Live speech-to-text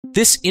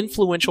This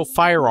influential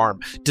firearm,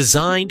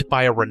 designed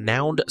by a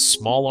renowned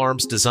small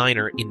arms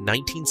designer in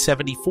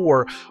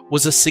 1974,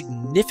 was a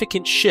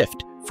significant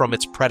shift from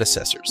its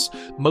predecessors.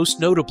 Most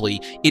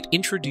notably, it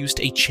introduced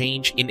a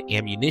change in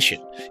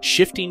ammunition,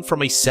 shifting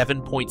from a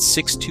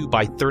 7.62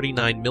 by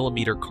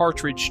 39mm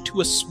cartridge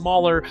to a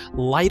smaller,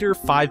 lighter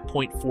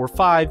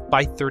 5.45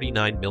 by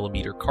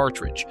 39mm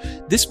cartridge.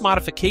 This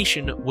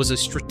modification was a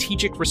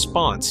strategic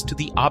response to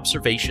the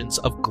observations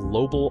of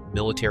global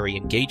military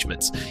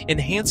engagements,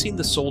 enhancing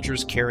the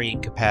soldier's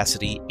carrying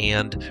capacity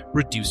and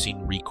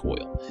reducing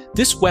recoil.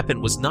 This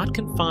weapon was not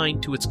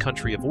confined to its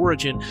country of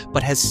origin,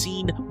 but has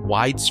seen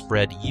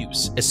widespread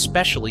use,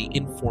 especially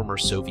in former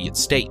Soviet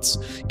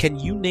states. Can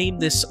you name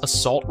this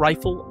assault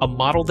rifle, a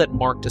model that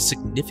marked a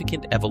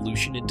significant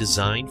evolution in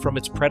design from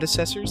its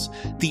predecessors?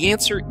 The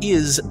answer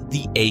is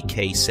the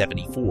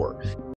AK-74.